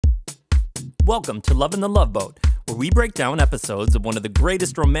Welcome to Love in the Love Boat, where we break down episodes of one of the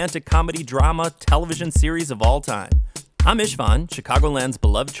greatest romantic comedy drama television series of all time. I'm Ishvan, Chicagoland's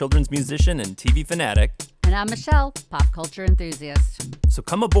beloved children's musician and TV fanatic. And I'm Michelle, pop culture enthusiast. So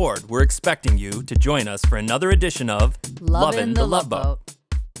come aboard, we're expecting you to join us for another edition of Love in the Love Boat.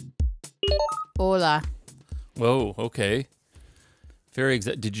 Hola. Whoa, okay.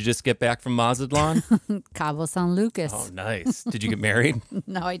 Did you just get back from Mazatlan? Cabo San Lucas. Oh, nice. Did you get married?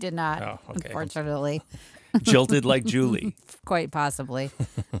 No, I did not, Oh, okay. unfortunately. Jilted like Julie. Quite possibly.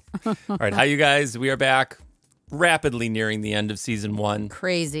 All right, hi, you guys. We are back, rapidly nearing the end of season 1.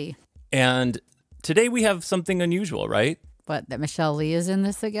 Crazy. And today we have something unusual, right? What, that Michelle Lee is in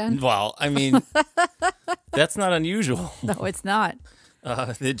this again? Well, I mean, that's not unusual. No, it's not.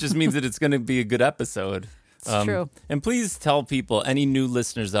 It just means that it's going to be a good episode. It's true. And please tell people, any new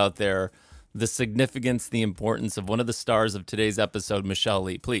listeners out there, the significance, the importance of one of the stars of today's episode, Michelle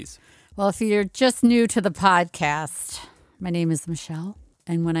Lee, please. Well, if you're just new to the podcast, my name is Michelle.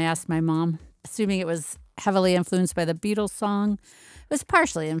 And when I asked my mom, assuming it was heavily influenced by the Beatles song, it was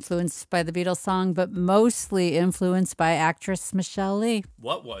partially influenced by the Beatles song, but mostly influenced by actress Michelle Lee.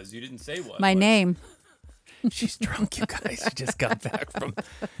 What was? You didn't say what. My name. She's drunk, you guys. She just got back from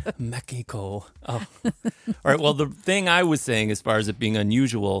Mexico. Oh. All right, well, the thing I was saying as far as it being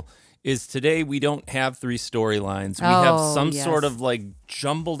unusual is today we don't have 3 storylines. We have some sort of like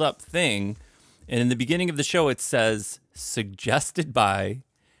jumbled up thing. And in the beginning of the show, it says, suggested by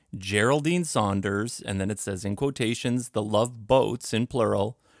Geraldine Saunders, and then it says in quotations, The Love Boats in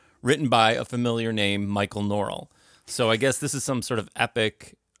plural, written by a familiar name, Michael Norrell. So I guess this is some sort of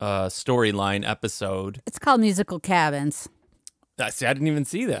epic storyline episode. It's called Musical Cabins. I didn't even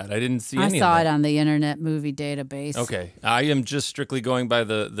see that. I didn't see any of that. I saw it on the Internet Movie Database. Okay. I am just strictly going by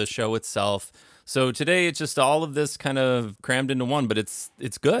the show itself. So today it's just all of this kind of crammed into one, but it's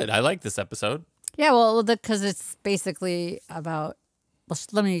good. I like this episode. Yeah, well, because it's basically about... Well,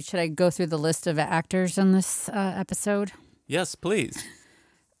 should I go through the list of actors in this episode? Yes, please.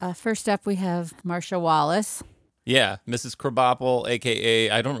 First up, we have Marcia Wallace. Yeah, Mrs. Krabappel, a.k.a.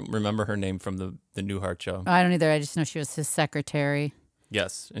 I don't remember her name from the Newhart show. I don't either. I just know she was his secretary.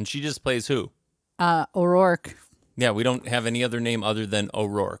 Yes, and she just plays who? O'Rourke. Yeah, we don't have any other name other than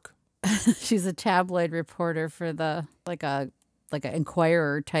O'Rourke. She's a tabloid reporter for the like a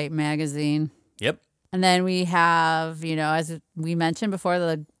Inquirer type magazine. Yep. And then we have, as we mentioned before,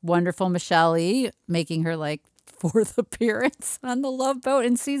 the wonderful Michelle Lee making her 4th appearance on the Love Boat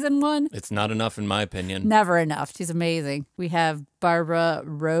in season 1. It's not enough in my opinion. Never enough. She's amazing. We have Barbara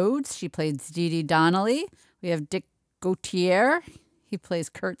Rhoades. She plays Dee Dee Donnelly. We have Dick Gautier. He plays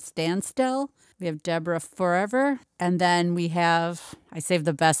Kurt Standstill. We have Deborah Forever. And then we have, I saved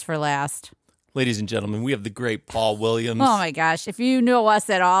the best for last. Ladies and gentlemen, we have the great Paul Williams. Oh, my gosh. If you know us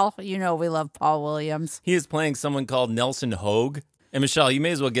at all, you know we love Paul Williams. He is playing someone called Nelson Hogue. And Michelle, you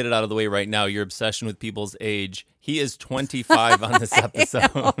may as well get it out of the way right now, your obsession with people's age. He is 25 on this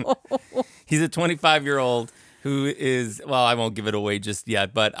episode. He's a 25-year-old who is, well, I won't give it away just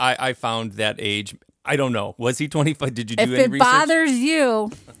yet, but I found that age. I don't know. Was he 25? Did you do any research? If it bothers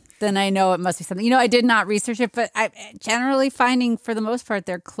you, then I know it must be something. I did not research it, but I'm generally finding, for the most part,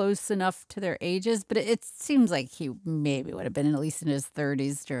 they're close enough to their ages. But it seems like he maybe would have been at least in his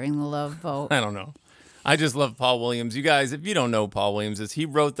 30s during the Love Boat. I don't know. I just love Paul Williams. You guys, if you don't know Paul Williams, he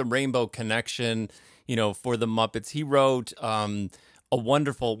wrote The Rainbow Connection, for the Muppets. He wrote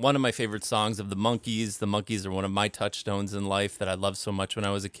one of my favorite songs of the Monkees. The Monkees are one of my touchstones in life that I loved so much when I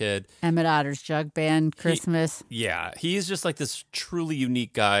was a kid. Emmett Otter's Jug Band, Christmas. He's just like this truly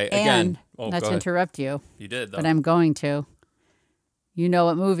unique guy. And, not to interrupt you. You did, though. But I'm going to. You know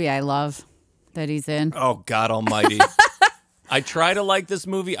what movie I love that he's in? Oh, God almighty. I try to like this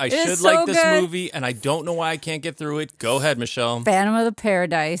movie. I should so like this good. movie, and I don't know why I can't get through it. Go ahead, Michelle. Phantom of the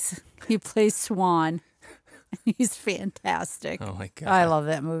Paradise. He plays Swan. He's fantastic. Oh, my God. I love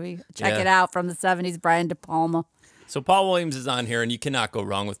that movie. Check it out, from the 70s, Brian De Palma. So Paul Williams is on here, and you cannot go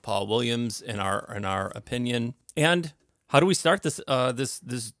wrong with Paul Williams in our opinion. And how do we start this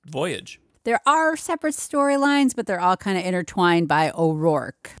this voyage? There are separate storylines, but they're all kind of intertwined by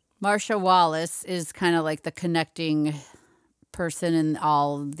O'Rourke. Marcia Wallace is kind of like the connecting person in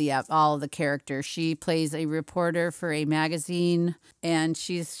all of the characters. She plays a reporter for a magazine, and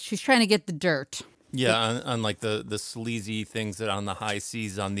she's trying to get the dirt. Yeah, on like the sleazy things that on the high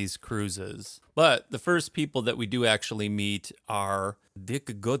seas on these cruises. But the first people that we do actually meet are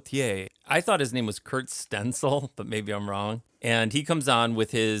Dick Gautier. I thought his name was Kurt Stencil, but maybe I'm wrong. And he comes on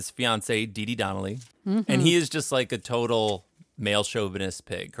with his fiancée, Dee Dee Donnelly. Mm-hmm. And he is just like a total male chauvinist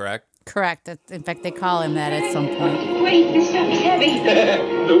pig, correct? Correct. In fact, they call him that at some point. Wait, this stuff is heavy.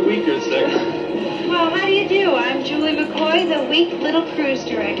 The weaker sex. Well, how do you do? I'm Julie McCoy, the weak little cruise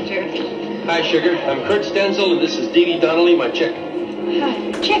director. Hi, Sugar. I'm Kurt Stenzel, and this is Dee Dee Donnelly, my chick.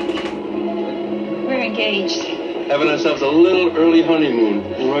 Chick. We're engaged. Having ourselves a little early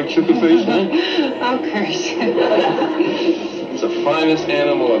honeymoon. All right, sugar face, huh? Oh, curse. It's the finest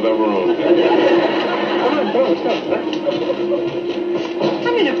animal I've ever owned. Come on, let's go. I'm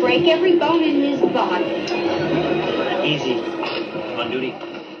going to break every bone in his body. Easy. On duty.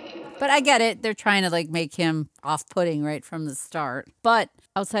 But I get it. They're trying to like make him off-putting right from the start. But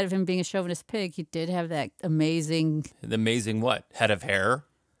outside of him being a chauvinist pig, he did have that amazing... The amazing what? Head of hair?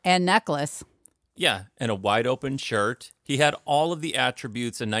 And necklace. Yeah, and a wide open shirt. He had all of the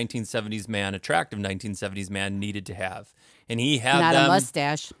attributes a 1970s man, attractive 1970s man needed to have. And he had Not them... a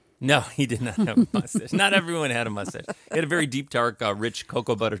mustache. No, he did not have a mustache. Not everyone had a mustache. He had a very deep, dark, rich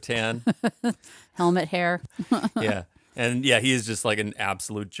cocoa butter tan. Helmet hair. Yeah. And yeah, he is just like an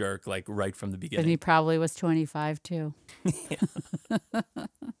absolute jerk, like right from the beginning. And he probably was 25 too.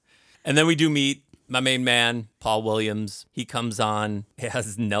 And then we do meet my main man, Paul Williams. He comes on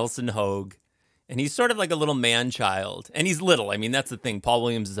as Nelson Hogue. And he's sort of like a little man-child. And he's little. I mean, that's the thing. Paul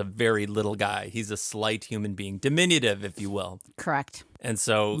Williams is a very little guy. He's a slight human being. Diminutive, if you will. Correct. And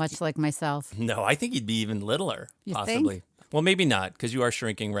so... Much like myself. No, I think he'd be even littler, You possibly. think? Well, maybe not, because you are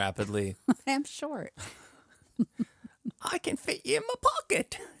shrinking rapidly. I'm short. I can fit you in my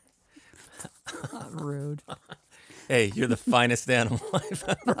pocket. Rude. Hey, you're the finest animal I've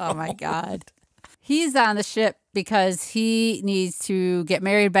ever Oh, my God. He's on the ship because he needs to get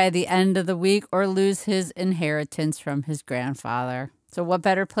married by the end of the week or lose his inheritance from his grandfather. So what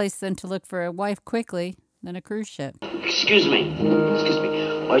better place than to look for a wife quickly than a cruise ship? Excuse me.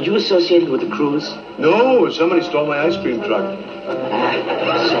 Are you associated with the cruise? No, somebody stole my ice cream truck.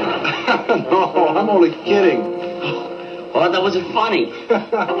 No, I'm only kidding. Oh, that wasn't funny. That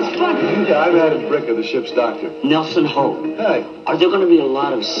was funny. Yeah, I'm Adam Bricker, the ship's doctor. Nelson Hope. Hey. Are there going to be a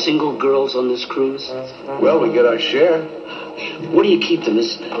lot of single girls on this cruise? Well, we get our share. Where do you keep them?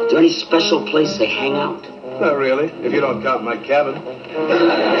 Is there any special place they hang out? Not really, if you don't count my cabin.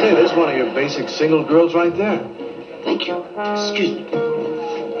 Hey, there's one of your basic single girls right there. Thank you. Excuse me.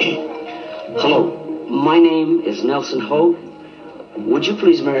 Hello. My name is Nelson Hope. Would you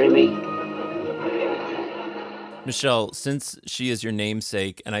please marry me? Michelle, since she is your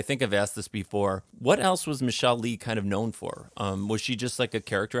namesake, and I think I've asked this before, what else was Michelle Lee kind of known for? Was she just like a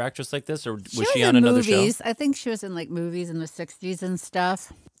character actress like this, or was she on another movies. show? I think she was in like movies in the 60s and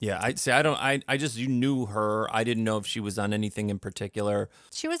stuff. Yeah, I just, you knew her. I didn't know if she was on anything in particular.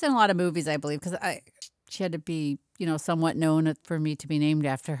 She was in a lot of movies, I believe, because she had to be, somewhat known for me to be named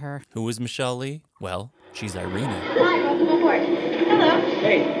after her. Who was Michelle Lee? Well, she's Irene. Hi, welcome aboard. Hello.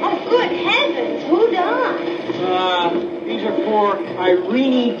 Hey. Oh, good heavens. Who died? These are for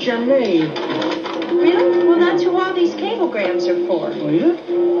Irene Germain. Really? Well, that's who all these cablegrams are for. Oh,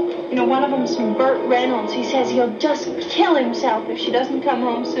 yeah? One of them's from Burt Reynolds. He says he'll just kill himself if she doesn't come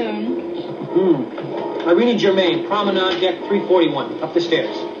home soon. Irene Germain, Promenade Deck 341, up the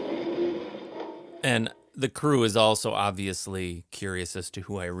stairs. And the crew is also obviously curious as to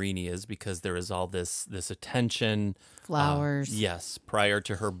who Irene is because there is all this attention. Flowers. Yes, prior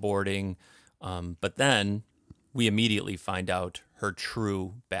to her boarding. But then we immediately find out her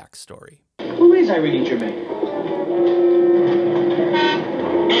true backstory. Who is Irene Germain?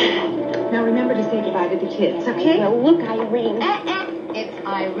 Now remember to say goodbye to the kids, okay? Well, look, Irene. It's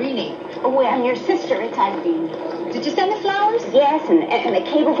Irene. Oh, well, I'm your sister. It's Irene. Did you send the flowers? Yes, and the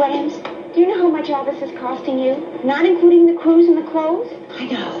cablegrams. Do you know how much all this is costing you? Not including the cruise and the clothes? I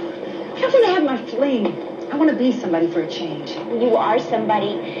know. I want to have my fling. I want to be somebody for a change. You are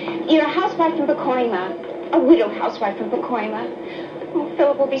somebody. You're a housewife from Pacoima. A widow housewife from Pacoima. Oh,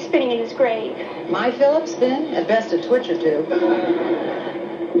 Philip will be spinning in his grave. My Philip's been at best a twitch or two.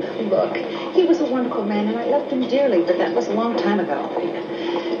 Look, he was a wonderful man, and I loved him dearly, but that was a long time ago.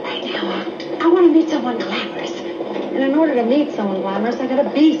 Right now, I want to meet someone glamorous. And in order to meet someone glamorous, I gotta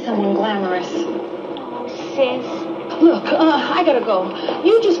be someone glamorous. Oh, sis. Look, I gotta go.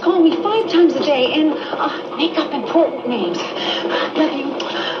 You just call me 5 times a day and make up important names. Love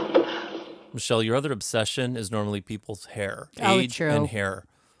you. Michelle, your other obsession is normally people's hair, Oh, age true. and hair.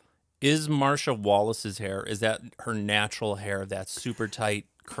 Is Marcia Wallace's hair, is that her natural hair, that super tight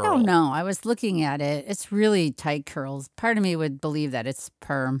curl? I don't know. I was looking at it. It's really tight curls. Part of me would believe that it's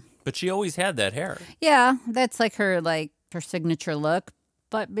perm. But she always had that hair. Yeah, that's like her signature look.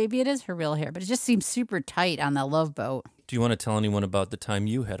 But maybe it is her real hair. But it just seems super tight on the Love Boat. Do you want to tell anyone about the time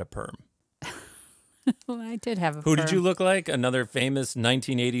you had a perm? Well, I did have a Who did perm. you look like? Another famous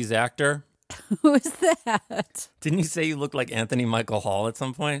 1980s actor? Who is that? Didn't you say you looked like Anthony Michael Hall at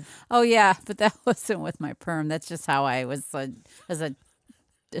some point? Oh yeah, but that wasn't with my perm. That's just how I was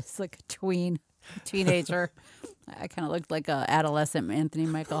it's like a teenager. I kind of looked like a adolescent Anthony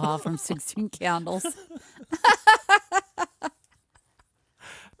Michael Hall from 16 Candles.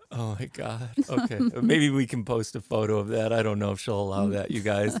 Oh my God. Okay. Maybe we can post a photo of that. I don't know if she'll allow that, you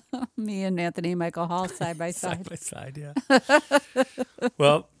guys. Me and Anthony Michael Hall side by Side side. by side, yeah.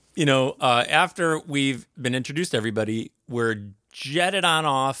 Well, after we've been introduced to everybody, we're jetted on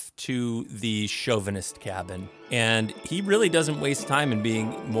off to the chauvinist cabin. And he really doesn't waste time in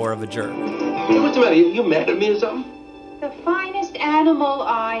being more of a jerk. Hey, what's the matter? You mad at me or something? The finest animal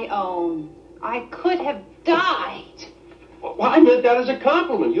I own. I could have died. Well, I meant that as a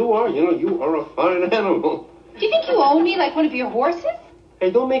compliment. You are a fine animal. Do you think you own me like one of your horses?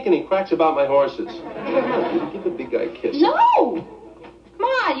 Hey, don't make any cracks about my horses. Give the big guy a kiss. No! Come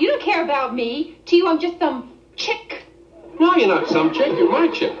on, you don't care about me. To you, I'm just some chick. No, you're not some chick. You're my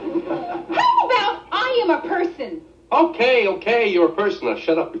chick. How about I am a person? Okay, you're a person. Now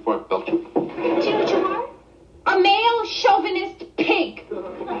shut up before I belt you. Do you know what you are? A male chauvinist pig.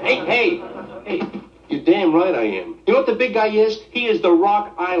 Hey. You're damn right I am. You know what the big guy is? He is the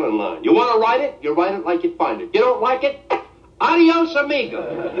Rock Island line. You want to ride it? You ride it like you find it. You don't like it? Adios, amigo.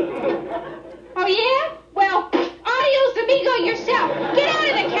 Oh, yeah? Well, adios, amigo, yourself. Get out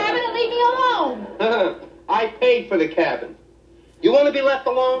of the cabin and leave me alone. I paid for the cabin. You want to be left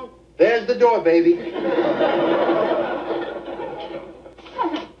alone? There's the door, baby.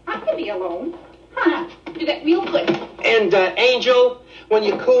 I can be alone. Do that real good. And, Angel, when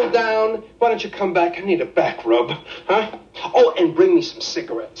you cool down, why don't you come back? I need a back rub, huh? Oh, and bring me some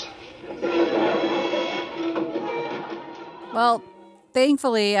cigarettes. Well,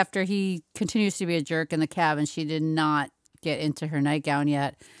 thankfully, after he continues to be a jerk in the cabin, she did not get into her nightgown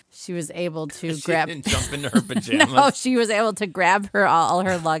yet. She was able to grab. She didn't jump into her pajamas. No, she was able to grab all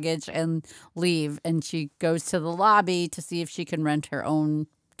her luggage and leave. And she goes to the lobby to see if she can rent her own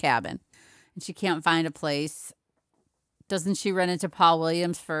cabin. And she can't find a place. Doesn't she run into Paul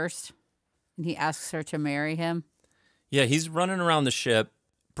Williams first? And he asks her to marry him. Yeah, he's running around the ship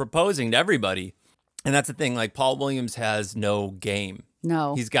proposing to everybody. And that's the thing, like Paul Williams has no game.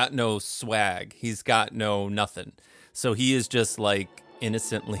 No. He's got no swag. He's got no nothing. So he is just like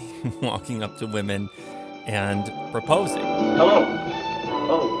innocently walking up to women and proposing. Hello.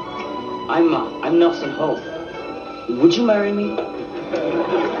 Oh, I'm Nelson Hope. Would you marry me?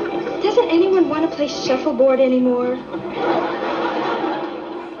 Doesn't anyone want to play shuffleboard anymore?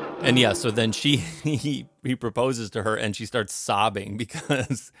 And yeah, so then he proposes to her and she starts sobbing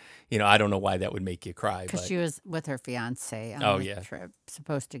because, I don't know why that would make you cry. Because she was with her fiance on the trip,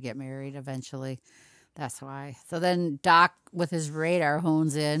 supposed to get married eventually. That's why. So then Doc, with his radar,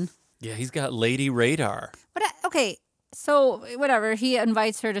 hones in. Yeah, he's got Lady Radar. But okay, so whatever. He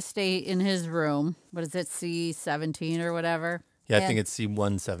invites her to stay in his room. What is it, C-17 or whatever? Yeah, I think it's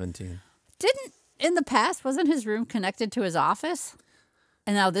C-117. In the past, wasn't his room connected to his office?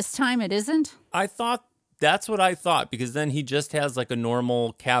 And now this time it isn't? That's what I thought, because then he just has like a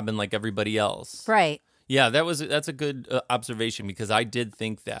normal cabin like everybody else. Right. Yeah, that's a good observation, because I did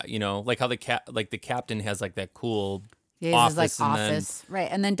think that, like how the captain has like that cool office. Right.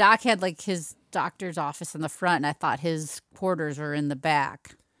 And then Doc had like his doctor's office in the front, and I thought his quarters were in the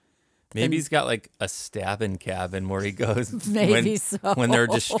back. Maybe he's got like a stabbing cabin where he goes Maybe when they're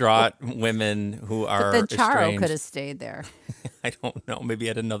distraught women who are But then Charo estranged. could have stayed there. I don't know. Maybe he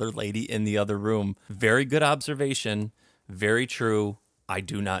had another lady in the other room. Very good observation. Very true. I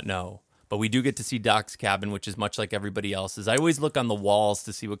do not know. But we do get to see Doc's cabin, which is much like everybody else's. I always look on the walls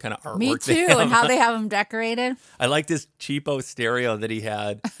to see what kind of artwork Me too, they have. and how they have them decorated. I like this cheapo stereo that he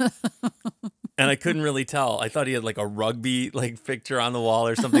had. And I couldn't really tell. I thought he had like a rugby picture on the wall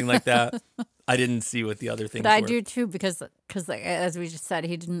or something like that. I didn't see what the other things But I were. do too, because like, as we just said,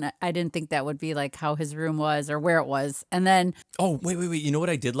 I didn't think that would be like how his room was or where it was. And then wait. You know what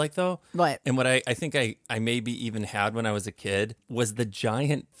I did like though? What? And what I think I maybe even had when I was a kid was the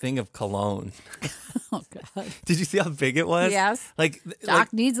giant thing of cologne. Oh God! Did you see how big it was? Yes.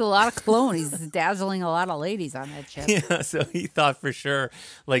 Doc needs a lot of cologne. He's dazzling a lot of ladies on that ship. Yeah. So he thought for sure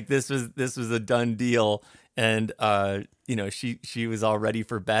this was a done deal. And, she was all ready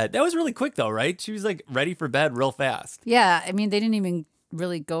for bed. That was really quick, though, right? She was, like, ready for bed real fast. Yeah. I mean, they didn't even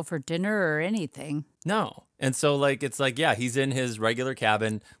really go for dinner or anything. No. And so, it's he's in his regular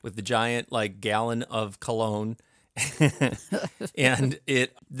cabin with the giant, gallon of cologne. And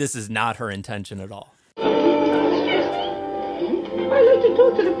this is not her intention at all. I like want to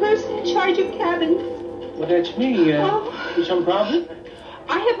talk to the person in charge of cabins. Well, that's me. You some problem?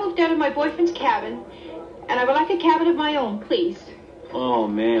 I have moved out of my boyfriend's cabin, and I would like a cabin of my own, please. Oh,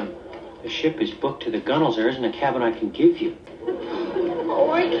 ma'am. The ship is booked to the gunnels. There isn't a cabin I can give you. Oh,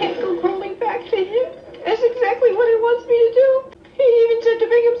 I can't go crawling back to him. That's exactly what he wants me to do. He even said to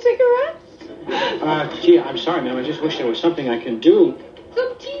bring him cigarettes. Gee, I'm sorry, ma'am. I just wish there was something I can do.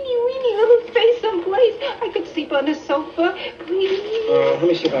 Some teeny-weeny little space someplace. I could sleep on the sofa, please. Let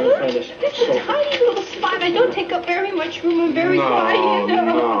me see if I can find this. It's a tiny little spot. I don't take up very much room. I'm very quiet.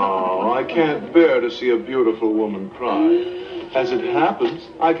 No, I can't bear to see a beautiful woman cry. As it happens,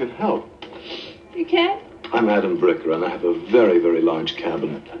 I can help. You can? I'm Adam Bricker, and I have a very, very large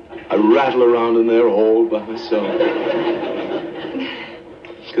cabin. I rattle around in there all by myself.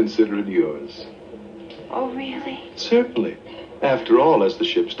 Consider it yours. Oh, really? Certainly. After all, as the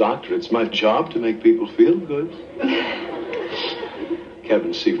ship's doctor, it's my job to make people feel good.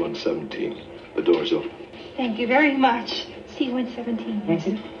 Cabin C-117. The door's open. Thank you very much. C-117.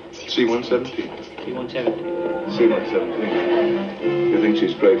 C-117. C-117. C-117. You think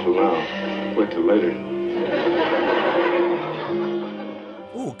she's grateful now? Wait till later.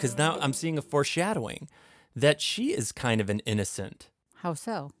 Ooh, because now I'm seeing a foreshadowing that she is kind of an innocent. How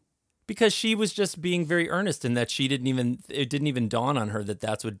so? Because she was just being very earnest in that it didn't even dawn on her that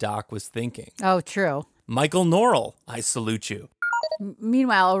that's what Doc was thinking. Oh, true. Michael Norrell, I salute you.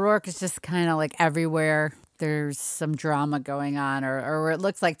 Meanwhile, O'Rourke is just kind of like everywhere. There's some drama going on, or it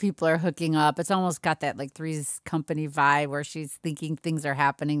looks like people are hooking up. It's almost got that like Three's Company vibe where she's thinking things are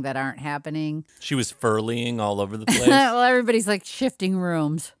happening that aren't happening. She was furleying all over the place. Well, everybody's like shifting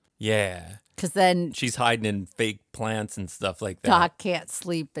rooms. Yeah. Because then she's hiding in fake plants and stuff like that. Doc can't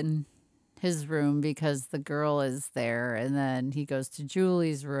sleep in his room because the girl is there, and then he goes to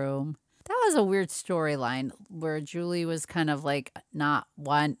Julie's room. That was a weird storyline where Julie was kind of like not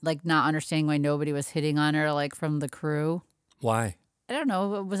understanding why nobody was hitting on her, like from the crew. Why? I don't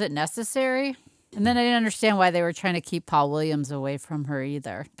know. Was it necessary? And then I didn't understand why they were trying to keep Paul Williams away from her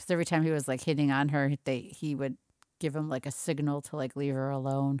either. Because every time he was like hitting on her, he would give him like a signal to like leave her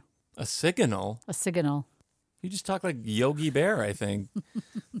alone. A signal? A signal. You just talk like Yogi Bear, I think.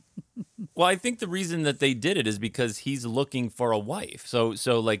 Well, I think the reason that they did it is because he's looking for a wife. So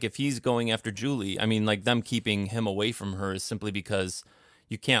like if he's going after Julie, I mean, like them keeping him away from her is simply because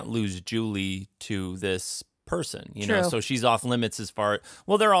you can't lose Julie to this person, you know? So she's off limits as far.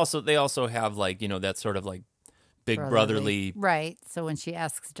 Well, they also have like, you know, that sort of like big brotherly. Right. So when she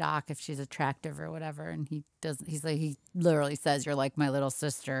asks Doc if she's attractive or whatever, and he literally says, "You're like my little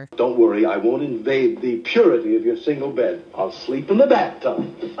sister." Don't worry, I won't invade the purity of your single bed. I'll sleep in the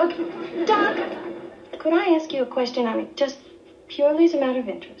bathtub. Doc, could I ask you a question? I mean, just purely as a matter of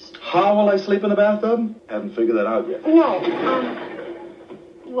interest. How will I sleep in the bathtub? Haven't figured that out yet. No,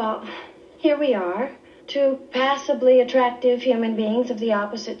 well, here we are. Two passably attractive human beings of the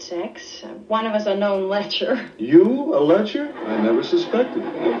opposite sex. One of us a known lecher. You, a lecher? I never suspected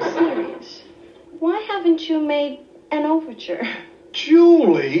it. I'm serious. Why haven't you made an overture?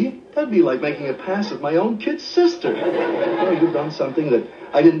 Julie? That'd be like making a pass at my own kid's sister. Oh, you've done something that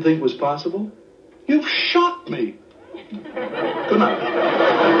I didn't think was possible. You've shocked me. Good night.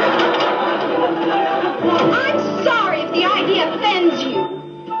 Well, I'm sorry if the idea offends you.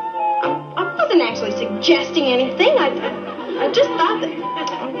 I wasn't actually suggesting anything. I just thought that...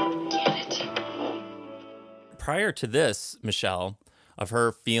 Get it. Prior to this, Michelle, of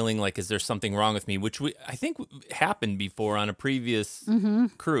her feeling like, is there something wrong with me? Which I think happened before on a previous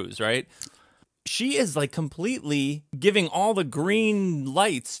cruise, right? She is like completely giving all the green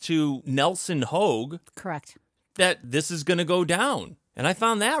lights to Nelson Hogue. Correct. That this is going to go down. And I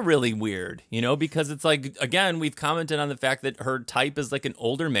found that really weird, you know, because it's like, again, we've commented on the fact that her type is like an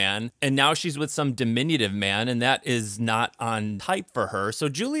older man, and now she's with some diminutive man, and that is not on type for her. So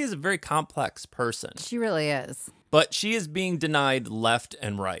Julie is a very complex person. She really is. But she is being denied left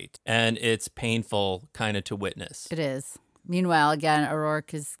and right, and it's painful kind of to witness. It is. Meanwhile, again,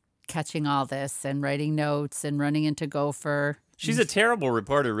 O'Rourke is catching all this and writing notes and running into Gopher. She's a terrible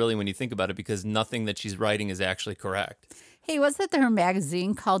reporter, really, when you think about it, because nothing that she's writing is actually correct. Hey, wasn't there a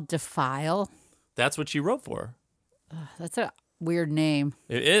magazine called Defile? That's what she wrote for. That's a weird name.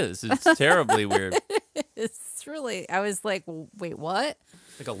 It is. It's terribly weird. It's really, I was like, wait, what?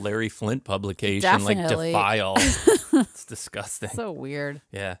 Like a Larry Flint publication, Definitely. like Defile. It's disgusting. So weird.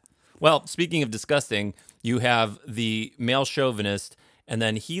 Yeah. Well, speaking of disgusting, you have the male chauvinist, and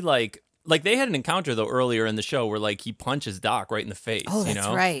then he like they had an encounter, though, earlier in the show where like he punches Doc right in the face. Oh, that's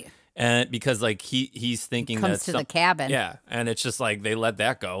right. And because like he's thinking Comes to the cabin. Yeah. And it's just like they let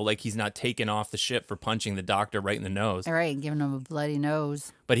that go. Like he's not taken off the ship for punching the doctor right in the nose. All right, giving him a bloody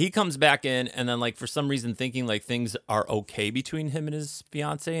nose. But he comes back in and then like for some reason thinking like things are okay between him and his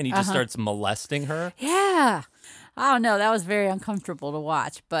fiance, and he just starts molesting her. Yeah. I don't know. That was very uncomfortable to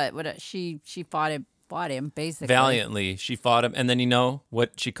watch, but she fought him basically. Valiantly. She fought him. And then you know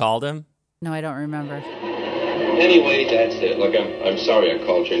what she called him? No, I don't remember. Anyway, that's it. Look, I'm sorry I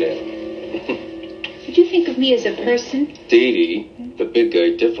called your name. Did you think of me as a person? Dee Dee, the big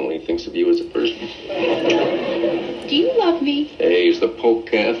guy definitely thinks of you as a person. Do you love me? Hey, is the Pope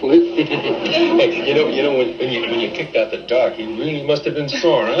Catholic? Hey, you know when you kicked out the dog, he really must have been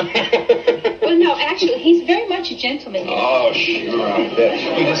sore, huh? Well, no, actually, he's very much a gentleman. Oh, sure, I bet.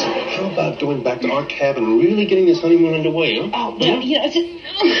 Hey, listen, how about going back to our cabin and really getting this honeymoon underway, huh? Oh, well, you know,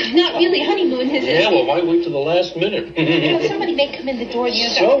 it's not really a honeymoon, is it? Yeah, well, why wait till the last minute? You know, somebody may come in the door, you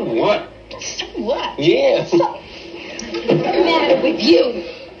know. So what? So what? Yeah. What's the matter with you?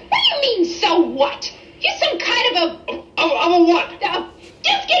 What do you mean, so what? You're some kind of a what?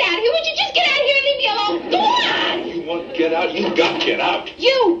 Just get out of here. Would you just get out of here and leave me alone? Go on! You want to get out? You got to get out.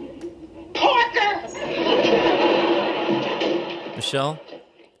 You! Porker! Michelle,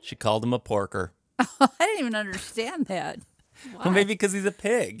 she called him a porker. I didn't even understand that. Why? Well, maybe because he's a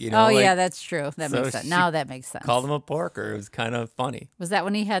pig, you know? Oh, like, yeah, that's true. That makes sense. Now that makes sense. Called him a porker. It was kind of funny. Was that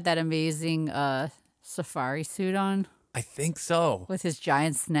when he had that amazing safari suit on? I think so. With his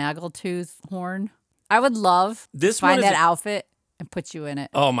giant snaggletooth horn? I would love to one find that outfit and put you in it.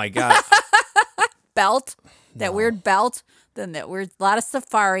 Oh, my God. Belt. That weird belt. Then that weird, a lot of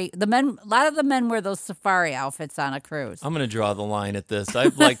safari. A lot of the men wear those safari outfits on a cruise. I'm going to draw the line at this.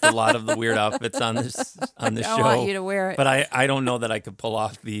 I've liked a lot of the weird outfits on this show. I want you to wear it. But I don't know that I could pull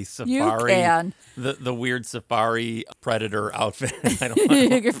off the safari. You can. The weird safari predator outfit. I don't know.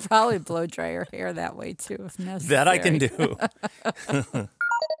 You could probably blow dry your hair that way too if necessary. That I can do.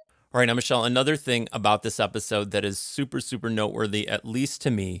 All right, now, Michelle, another thing about this episode that is super, super noteworthy, at least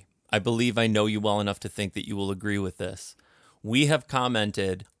to me, I believe I know you well enough to think that you will agree with this. We have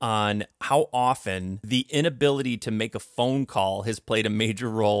commented on how often the inability to make a phone call has played a major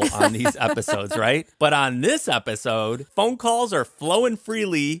role on these episodes, right? But on this episode, phone calls are flowing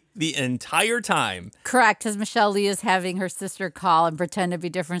freely the entire time. Correct, because Michelle Lee is having her sister call and pretend to be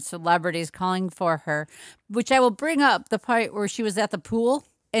different celebrities calling for her, which I will bring up the part where she was at the pool,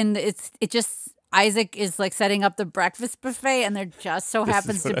 and Isaac is like setting up the breakfast buffet, and there just so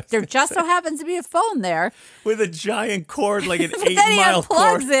happens to be a phone there with a giant cord, like an 8-mile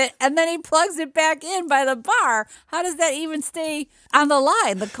cord. Then he unplugs it, and then he plugs it back in by the bar. How does that even stay on the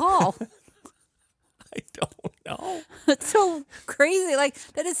line? The call. I don't know. It's so crazy. Like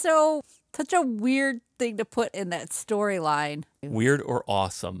that is such a weird thing to put in that storyline. Weird or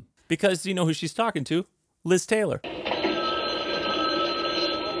awesome? Because you know who she's talking to? Liz Taylor.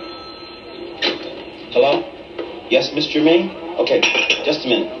 Hello? Yes, Miss Germain? Okay, just a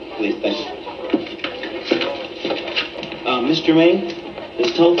minute, please. Thank you. Miss Germain, there's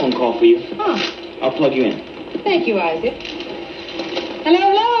a telephone call for you. Oh. I'll plug you in. Thank you, Isaac.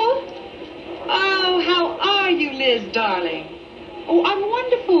 Hello? Oh, how are you, Liz, darling? Oh, I'm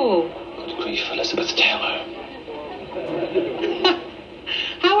wonderful. Good grief, Elizabeth Taylor.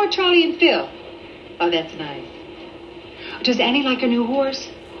 How are Charlie and Phil? Oh, that's nice. Does Annie like her new horse?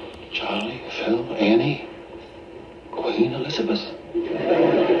 Charlie, Phil, Annie, Queen Elizabeth.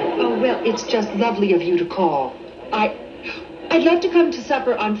 Oh, well, it's just lovely of you to call. I'd love to come to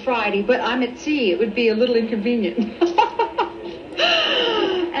supper on Friday, but I'm at sea. It would be a little inconvenient.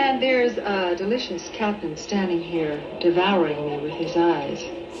 And there's a delicious captain standing here devouring me with his eyes.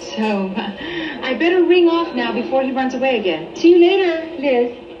 So I better ring off now before he runs away again. See you later,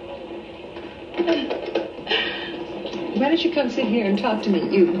 Liz. Why don't you come sit here and talk to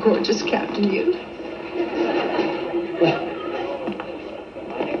me, you gorgeous captain, you? Well,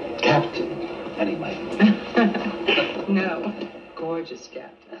 Captain, anyway. No, gorgeous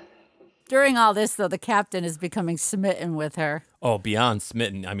captain. During all this, though, the captain is becoming smitten with her. Oh, beyond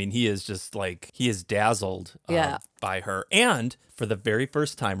smitten. I mean, he is just like, he is dazzled by her. And for the very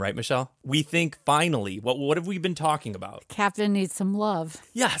first time, right, Michelle? We think finally, what have we been talking about? Captain needs some love.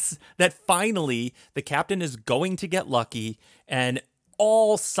 Yes, that finally the captain is going to get lucky and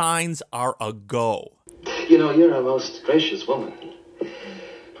all signs are a go. You know, you're a most gracious woman.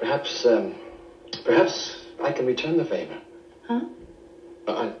 Perhaps I can return the favor. Huh?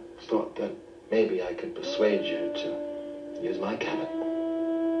 I thought that maybe I could persuade you to use my cabin.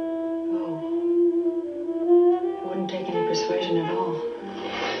 Oh. It wouldn't take any persuasion at all.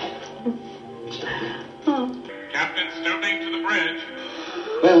 Captain, stooping to the bridge.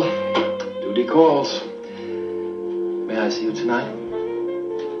 Well, calls. May I see you tonight?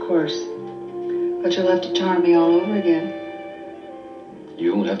 Of course. But you'll have to charm me all over again.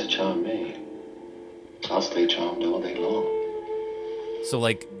 You won't have to charm me. I'll stay charmed all day long. So,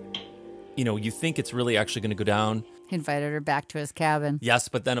 like, you know, you think it's really actually going to go down. He invited her back to his cabin. Yes,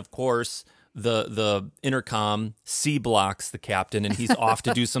 but then, of course, the intercom C blocks the captain, and he's off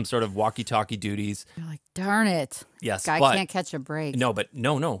to do some sort of walkie-talkie duties. You're like, darn it. Yes, Guy but can't catch a break. No, but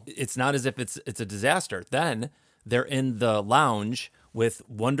no. It's not as if it's a disaster. Then they're in the lounge with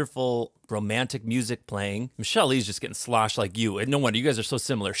wonderful romantic music playing. Michelle Lee's just getting sloshed like you. And no wonder, you guys are so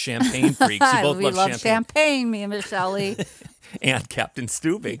similar. Champagne freaks. You both we love champagne, me and Michelle Lee. And Captain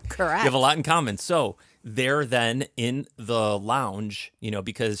Stubing. Correct. You have a lot in common. So they're then in the lounge, you know,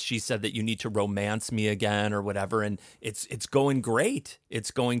 because she said that you need to romance me again or whatever. And it's going great.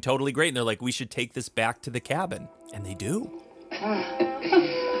 It's going totally great. And they're like, we should take this back to the cabin. And they do.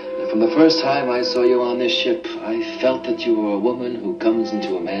 From the first time I saw you on this ship, I felt that you were a woman who comes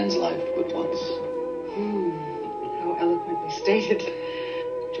into a man's life but once. How eloquently stated.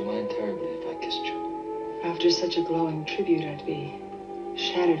 Would you mind terribly if I kissed you? After such a glowing tribute, I'd be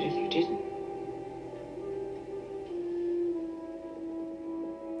shattered if you didn't.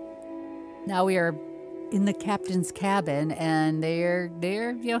 Now we are in the captain's cabin, and they're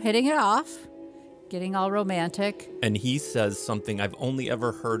hitting it off, getting all romantic. And he says something I've only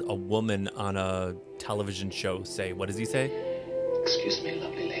ever heard a woman on a television show say. What does he say? Excuse me,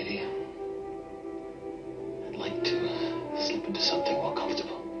 lovely lady. I'd like to slip into something more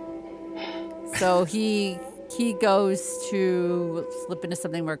comfortable. So he goes to slip into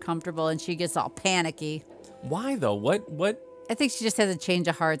something more comfortable, and she gets all panicky. Why though? What? I think she just has a change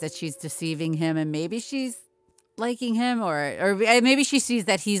of heart that she's deceiving him, and maybe she's liking him, or maybe she sees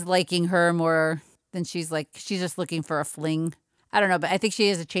that he's liking her more than she's just looking for a fling. I don't know, but I think she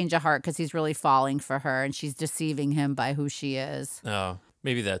has a change of heart because he's really falling for her, and she's deceiving him by who she is. Oh,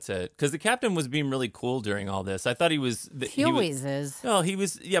 maybe that's it. Because the captain was being really cool during all this. I thought he was. He always is. No, he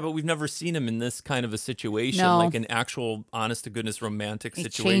was. Yeah, but we've never seen him in this kind of a situation, No. like an actual, honest to goodness, romantic He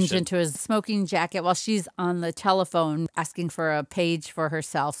situation. changed into his smoking jacket while she's on the telephone asking for a page for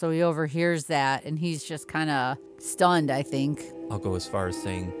herself. So he overhears that, and he's just kind of stunned, I think. I'll go as far as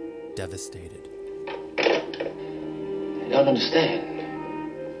saying devastated. I don't understand.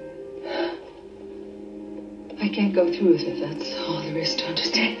 I can't go through with it, that's all there is to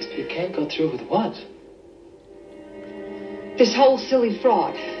understand. You can't go through with what? This whole silly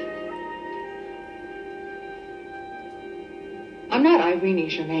fraud. I'm not Irene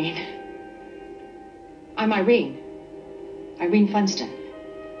Germain. I'm Irene. Irene Funston.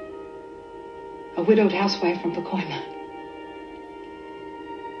 A widowed housewife from Pacoima.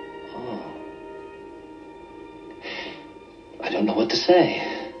 Oh. I don't know what to say.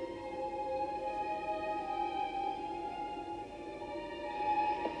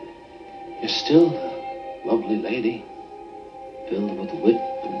 You're still a lovely lady, filled with wit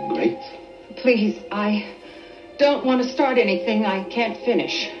and grace. Please, I don't want to start anything I can't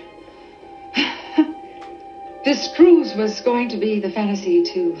finish. This cruise was going to be the fantasy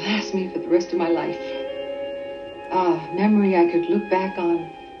to last me for the rest of my life. A memory I could look back on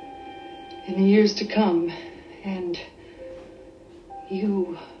in the years to come. And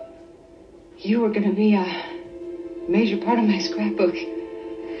you were going to be a major part of my scrapbook.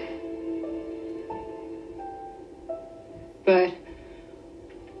 But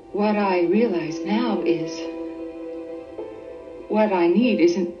what I realize now is what I need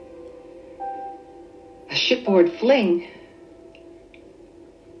isn't a shipboard fling,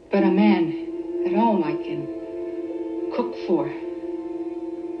 but a man at home I can cook for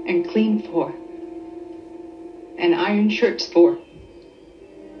and clean for and iron shirts for.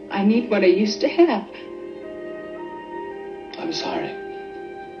 I need what I used to have. I'm sorry.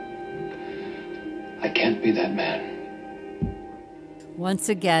 I can't be that man. Once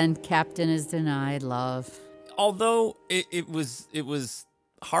again, Captain is denied love. Although it was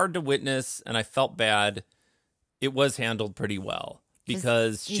hard to witness, and I felt bad, it was handled pretty well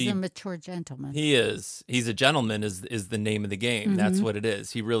because he's a mature gentleman. He is. He's a gentleman is the name of the game. Mm-hmm. That's what it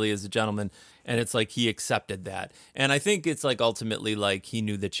is. He really is a gentleman, and it's like he accepted that. And I think it's like ultimately like he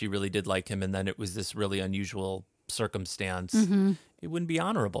knew that she really did like him, and then it was this really unusual circumstance. Mm-hmm. It wouldn't be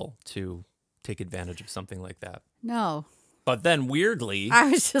honorable to take advantage of something like that. No. But then weirdly, I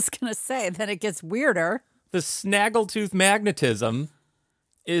was just going to say, then it gets weirder. The snaggletooth magnetism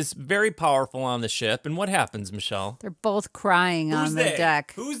is very powerful on the ship. And what happens, Michelle? They're both crying on the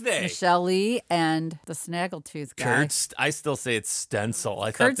deck. Who's they? Michelle Lee and the snaggletooth guy. I still say it's Stencil.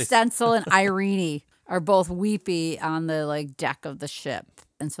 Kurt Stencil and Irene are both weepy on the deck of the ship.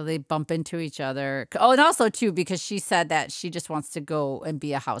 And so they bump into each other. Oh, and also, too, because she said that she just wants to go and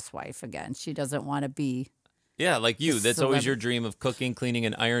be a housewife again. She doesn't want to be. Yeah, like you. That's always your dream of cooking, cleaning,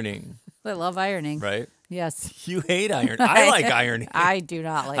 and ironing. I love ironing. Right? Yes. You hate ironing. I like ironing. I do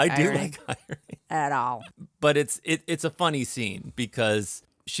not like ironing. I do like ironing. At all. But it's a funny scene because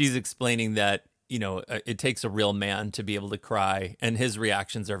she's explaining that, you know, it takes a real man to be able to cry, and his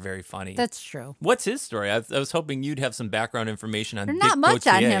reactions are very funny. That's true. What's his story? I was hoping you'd have some background information on Dick Not much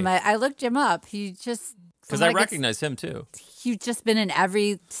Gautier. on him. I looked him up. He just... Because I recognize him, too. He's just been in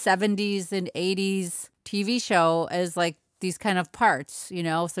every 70s and 80s TV show as, like, these kind of parts, you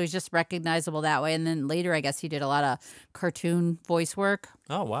know? So he's just recognizable that way. And then later, I guess he did a lot of cartoon voice work.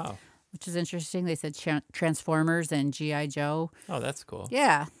 Oh, wow. Which is interesting. They said Transformers and G.I. Joe. Oh, that's cool.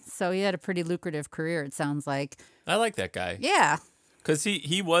 Yeah. So he had a pretty lucrative career, it sounds like. I like that guy. Yeah. Because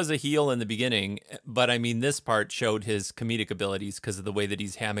he was a heel in the beginning, but I mean, this part showed his comedic abilities because of the way that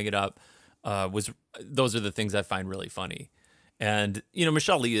he's hamming it up. Those are the things I find really funny. And, you know,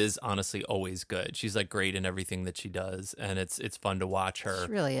 Michelle Lee is honestly always good. She's like great in everything that she does. And it's fun to watch her.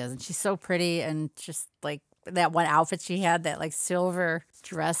 She really is. And she's so pretty. And just like that one outfit she had, that like silver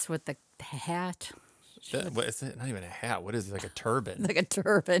dress with the hat. What is it? Not even a hat. What is it? Like a turban? Like a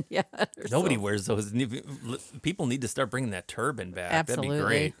turban, yeah. Nobody wears those. People need to start bringing that turban back. Absolutely. That'd be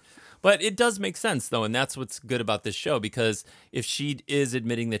great. But it does make sense, though, and that's what's good about this show, because if she is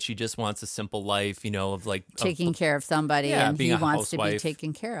admitting that she just wants a simple life, you know, of like... taking care of somebody, and he wants to be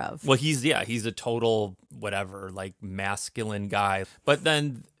taken care of. Well, he's a total, whatever, like masculine guy. But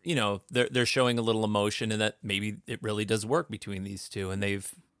then, you know, they're showing a little emotion, and that maybe it really does work between these two, and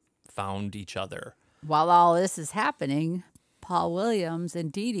they've found each other. While all this is happening, Paul Williams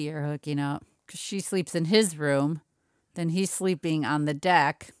and Dee Dee are hooking up, because she sleeps in his room. Then he's sleeping on the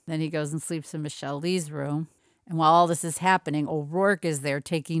deck. Then he goes and sleeps in Michelle Lee's room. And while all this is happening, O'Rourke is there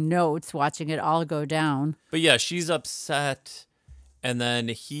taking notes, watching it all go down. But yeah, she's upset. And then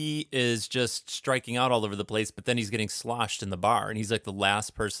he is just striking out all over the place. But then he's getting sloshed in the bar. And he's like the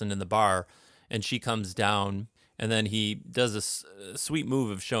last person in the bar. And she comes down. And then he does a sweet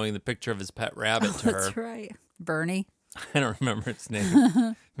move of showing the picture of his pet rabbit to her. That's right. Bernie. I don't remember its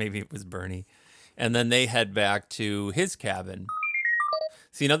name. Maybe it was Bernie. And then they head back to his cabin.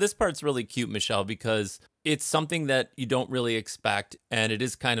 See, now this part's really cute, Michelle, because it's something that you don't really expect. And it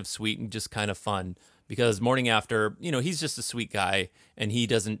is kind of sweet and just kind of fun. Because morning after, you know, he's just a sweet guy. And he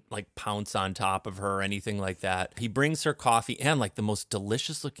doesn't like pounce on top of her or anything like that. He brings her coffee and like the most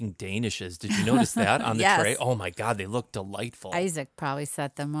delicious looking Danishes. Did you notice that on the Yes. tray? Oh my God, they look delightful. Isaac probably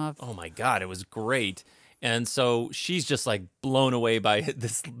set them up. Oh my God, it was great. And so she's just like blown away by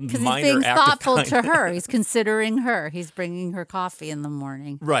this minor Because he's being act thoughtful of to kindness. her. He's considering her. He's bringing her coffee in the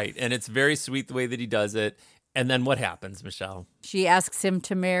morning. Right. And it's very sweet the way that he does it. And then what happens, Michelle? She asks him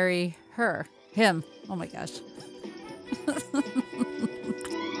to marry her. Him. Oh my gosh.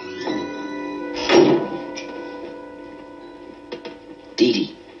 Dee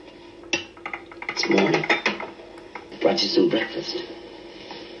Dee, it's morning. Brought you some breakfast.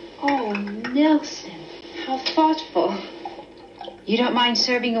 Oh, Nelson, how thoughtful. You don't mind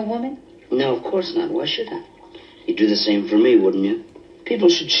serving a woman? No, of course not. Why should I? You'd do the same for me, wouldn't you? People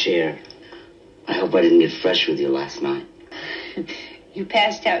should share. I hope I didn't get fresh with you last night. You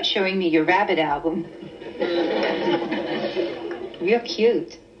passed out showing me your rabbit album. Real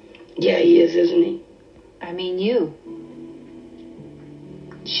cute. Yeah, he is, isn't he? I mean you.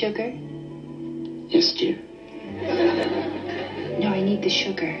 Sugar? Yes, dear. No, I need the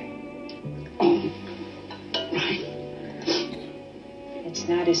sugar. Oh, right. It's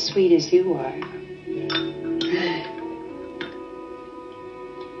not as sweet as you are.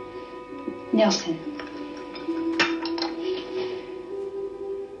 Nelson.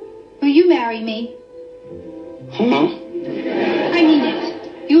 Will you marry me? Huh? I mean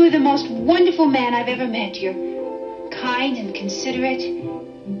it. You are the most wonderful man I've ever met. You're kind and considerate.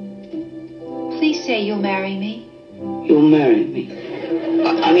 Please say you'll marry me. You'll marry me.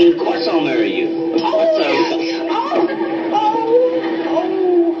 I mean, of course I'll marry you. Of course I will.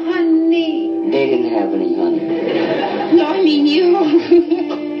 Oh, honey. They didn't have any honey. No, I mean you.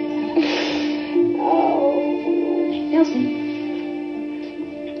 Oh. Nelson,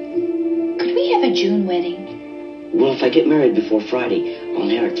 could we have a June wedding? Well, if I get married before Friday, I'll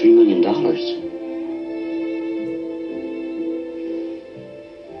inherit $3 million.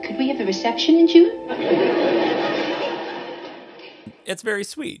 Could we have a reception in June? It's very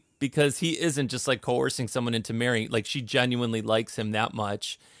sweet because he isn't just like coercing someone into marrying. Like she genuinely likes him that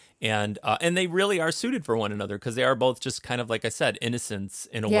much. And they really are suited for one another because they are both just kind of, like I said, innocents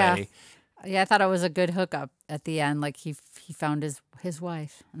in a way. Yeah, I thought it was a good hookup at the end. Like he he found his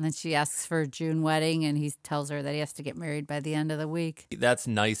wife. And then she asks for a June wedding, and he tells her that he has to get married by the end of the week. That's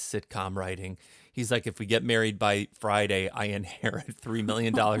nice sitcom writing. He's like, if we get married by Friday, I inherit $3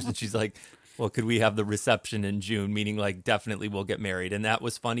 million. And she's like, well, could we have the reception in June? Meaning like, definitely we'll get married. And that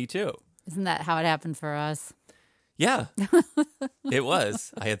was funny too. Isn't that how it happened for us? Yeah, it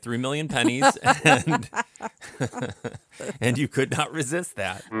was. I had 3 million pennies, and and you could not resist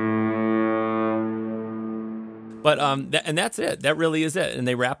that. But and that's it. That really is it. And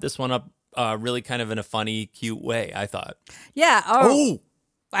they wrap this one up really kind of in a funny, cute way, I thought. Yeah. Oh.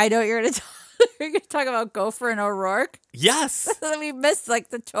 I know you're going to you're going to talk about Gopher and O'Rourke. Yes. We missed like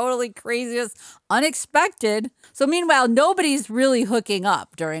the totally craziest, unexpected. So meanwhile, nobody's really hooking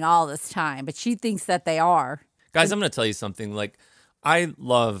up during all this time, but she thinks that they are. Guys, I'm going to tell you something. Like, I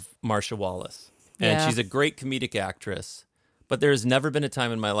love Marcia Wallace, and she's a great comedic actress. But there's never been a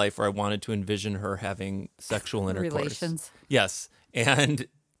time in my life where I wanted to envision her having sexual intercourse. Relations. Yes. And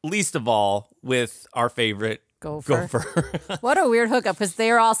least of all with our favorite Gopher. What a weird hookup, because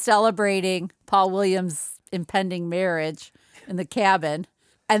they're all celebrating Paul Williams' impending marriage in the cabin.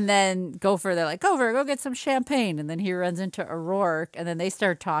 And then Gopher, they're like, Gopher, go get some champagne. And then he runs into O'Rourke, and then they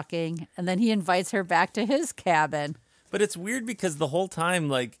start talking. And then he invites her back to his cabin. But it's weird because the whole time,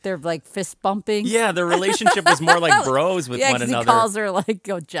 like... They're like fist bumping. Yeah, their relationship was more like bros with one another. He calls her like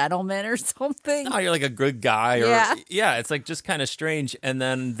a gentleman or something. Oh, you're like a good guy. Or, yeah, it's like just kind of strange. And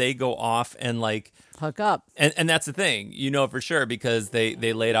then they go off and like... hook up. And that's the thing, you know for sure, because they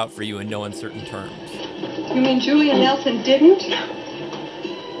lay it out for you in no uncertain terms. You mean Julie and Nelson didn't?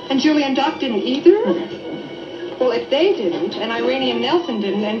 And Julie and Doc didn't either? Well, if they didn't, and Irene and Nelson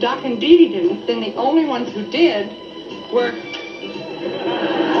didn't, and Doc and Dee Dee didn't, then the only ones who did were...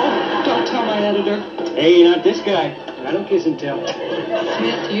 Oh, don't tell my editor. Hey, not this guy. I don't kiss and tell.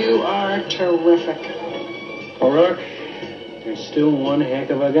 Smith, you are terrific. O'Rourke, you're still one heck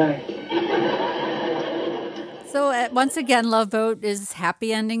of a guy. So once again, Love Boat is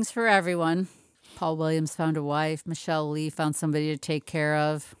happy endings for everyone. Paul Williams found a wife. Michelle Lee found somebody to take care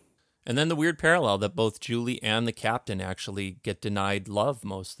of. And then the weird parallel that both Julie and the captain actually get denied love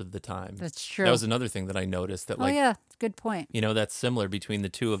most of the time. That's true. That was another thing that I noticed. That, like, yeah, good point. You know, that's similar between the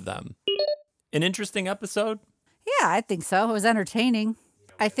two of them. An interesting episode? Yeah, I think so. It was entertaining.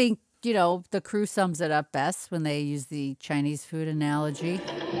 I think, you know, the crew sums it up best when they use the Chinese food analogy.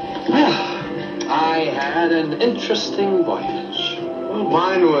 I had an interesting voyage. Well,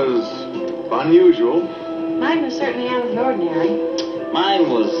 mine was unusual. Mine was certainly out of the ordinary. Mine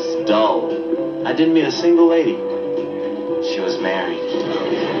was dull. I didn't meet a single lady. She was married.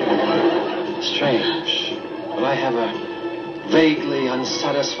 Strange, but I have a vaguely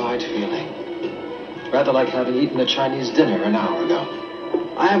unsatisfied feeling. Rather like having eaten a Chinese dinner an hour ago.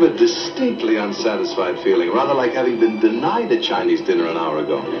 I have a distinctly unsatisfied feeling, rather like having been denied a Chinese dinner an hour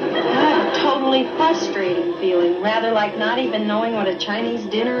ago. I have a totally frustrating feeling, rather like not even knowing what a Chinese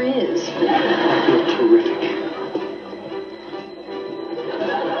dinner is. I feel terrific.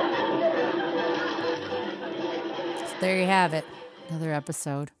 So there you have it. Another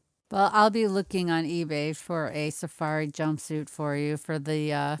episode. Well, I'll be looking on eBay for a safari jumpsuit for you for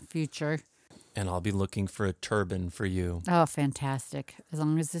the future. And I'll be looking for a turban for you. Oh, fantastic. As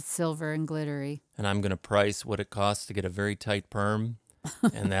long as it's silver and glittery. And I'm going to price what it costs to get a very tight perm.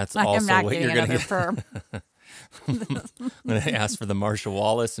 And that's I'm also not what getting you're going to get. perm. I'm going to ask for the Marcia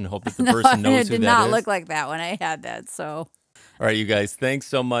Wallace and hope that the person knows who that is. It did not look like that when I had that, so... All right, you guys, thanks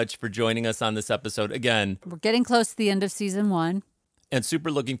so much for joining us on this episode. Again, we're getting close to the end of season 1. And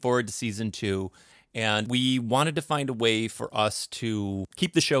super looking forward to season 2. And we wanted to find a way for us to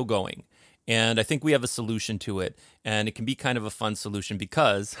keep the show going. And I think we have a solution to it. And it can be kind of a fun solution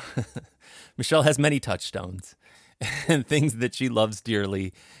because Michelle has many touchstones and things that she loves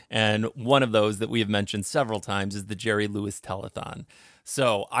dearly. And one of those that we have mentioned several times is the Jerry Lewis Telethon.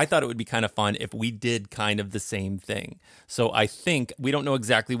 So I thought it would be kind of fun if we did kind of the same thing. So I think, we don't know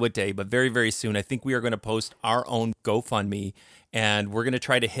exactly what day, but very, very soon, I think we are going to post our own GoFundMe. And we're going to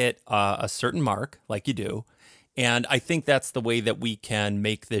try to hit a certain mark, like you do. And I think that's the way that we can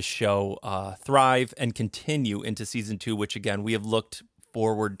make this show thrive and continue into season 2, which, again, we have looked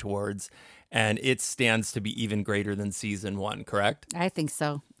forward towards. And it stands to be even greater than season 1, correct? I think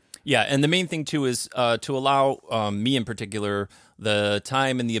so. Yeah, and the main thing, too, is to allow me in particular the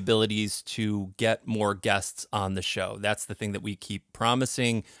time and the abilities to get more guests on the show. That's the thing that we keep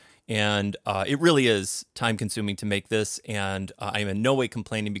promising. And it really is time-consuming to make this, and I am in no way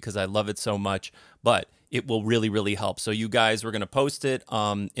complaining because I love it so much, but it will really, really help. So you guys, we're going to post it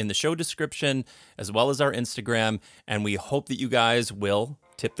in the show description as well as our Instagram, and we hope that you guys will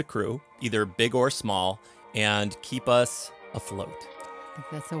tip the crew, either big or small, and keep us afloat. I think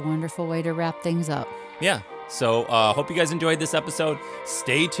that's a wonderful way to wrap things up. Yeah. So hope you guys enjoyed this episode.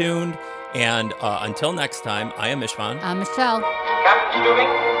 Stay tuned. And until next time, I am Ishvan. I'm Michelle.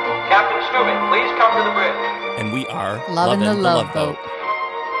 Captain Stubing, please come to the bridge. And we are Loving the Love Boat.